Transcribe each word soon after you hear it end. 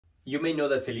You may know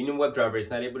that Selenium WebDriver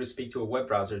is not able to speak to a web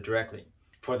browser directly.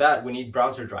 For that, we need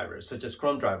browser drivers such as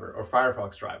Chrome driver or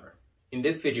Firefox driver. In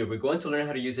this video, we're going to learn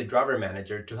how to use a driver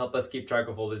manager to help us keep track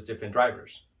of all these different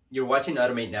drivers. You're watching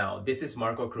AutomateNow. This is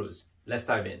Marco Cruz. Let's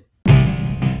dive in.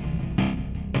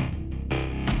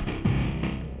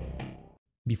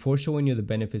 Before showing you the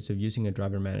benefits of using a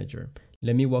driver manager,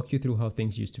 let me walk you through how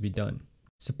things used to be done.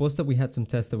 Suppose that we had some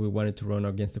tests that we wanted to run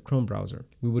against the Chrome browser.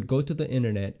 We would go to the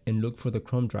internet and look for the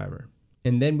Chrome driver.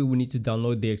 And then we would need to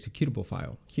download the executable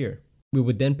file, here. We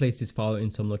would then place this file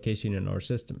in some location in our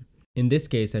system. In this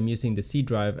case, I'm using the C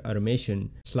drive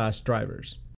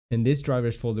automation/drivers. And this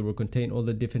drivers folder will contain all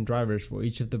the different drivers for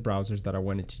each of the browsers that I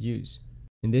wanted to use.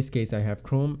 In this case, I have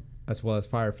Chrome as well as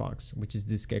Firefox, which is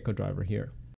this gecko driver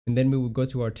here. And then we would go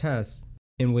to our test,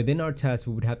 and within our test,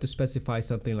 we would have to specify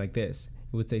something like this.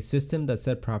 It would say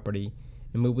system.setProperty,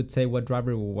 and we would say what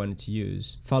driver we wanted to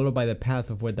use, followed by the path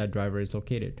of where that driver is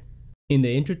located. In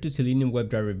the Intro to Selenium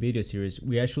WebDriver video series,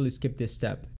 we actually skipped this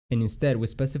step, and instead we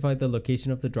specified the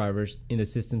location of the drivers in the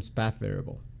system's path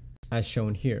variable, as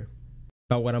shown here.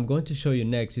 But what I'm going to show you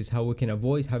next is how we can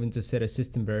avoid having to set a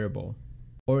system variable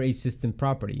or a system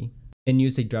property and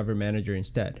use a driver manager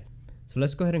instead. So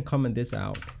let's go ahead and comment this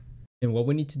out. And what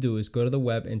we need to do is go to the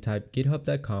web and type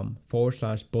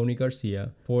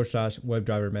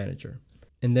github.com/BonnieGarcia/WebDriver Manager.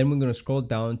 And then we're going to scroll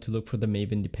down to look for the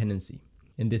Maven dependency.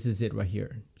 And this is it right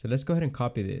here. So let's go ahead and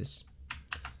copy this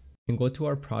and go to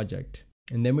our project.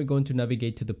 And then we're going to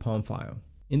navigate to the POM file.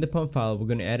 In the POM file, we're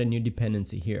going to add a new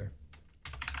dependency here.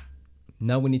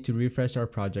 Now we need to refresh our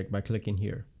project by clicking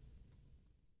here.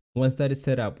 Once that is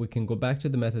set up, we can go back to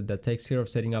the method that takes care of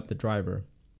setting up the driver.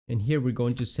 And here we're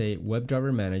going to say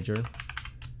WebDriver Manager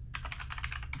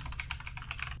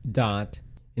dot,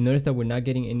 and notice that we're not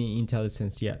getting any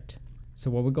IntelliSense yet. So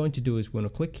what we're going to do is we're going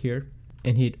to click here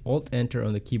and hit Alt-Enter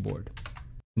on the keyboard.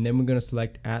 And then we're going to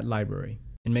select Add Library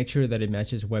and make sure that it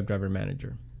matches WebDriver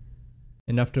Manager.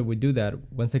 And after we do that,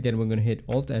 once again, we're going to hit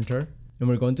Alt-Enter and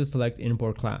we're going to select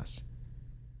Import Class.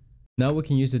 Now we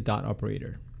can use the dot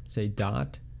operator. Say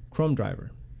dot Chrome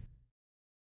driver.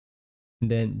 And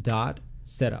then dot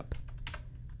setup.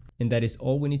 And that is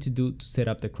all we need to do to set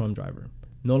up the Chrome driver.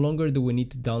 No longer do we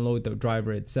need to download the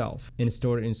driver itself and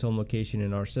store it in some location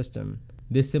in our system.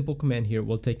 This simple command here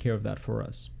will take care of that for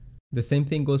us. The same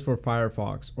thing goes for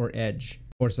Firefox or Edge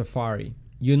or Safari.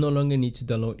 You no longer need to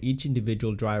download each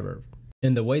individual driver.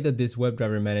 And the way that this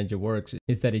WebDriver Manager works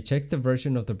is that it checks the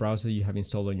version of the browser you have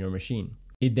installed on your machine.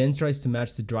 It then tries to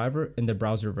match the driver and the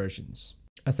browser versions.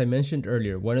 As I mentioned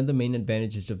earlier, one of the main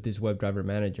advantages of this WebDriver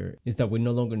Manager is that we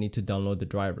no longer need to download the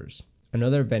drivers.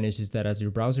 Another advantage is that as your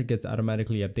browser gets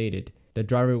automatically updated, the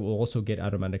driver will also get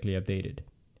automatically updated.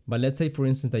 But let's say for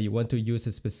instance that you want to use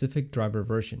a specific driver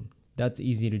version. That's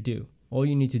easy to do. All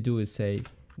you need to do is say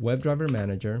WebDriver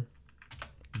Manager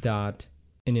dot,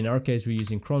 and in our case we're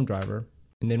using Chrome driver,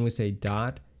 and then we say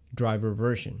dot driver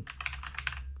version.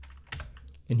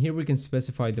 And here we can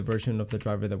specify the version of the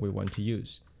driver that we want to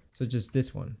use. So just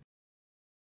this one.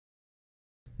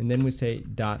 And then we say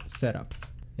dot setup.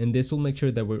 And this will make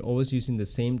sure that we're always using the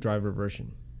same driver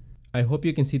version. I hope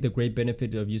you can see the great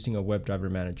benefit of using a WebDriver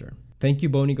Manager. Thank you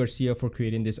Bonnie Garcia for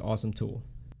creating this awesome tool.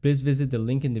 Please visit the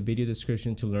link in the video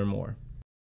description to learn more.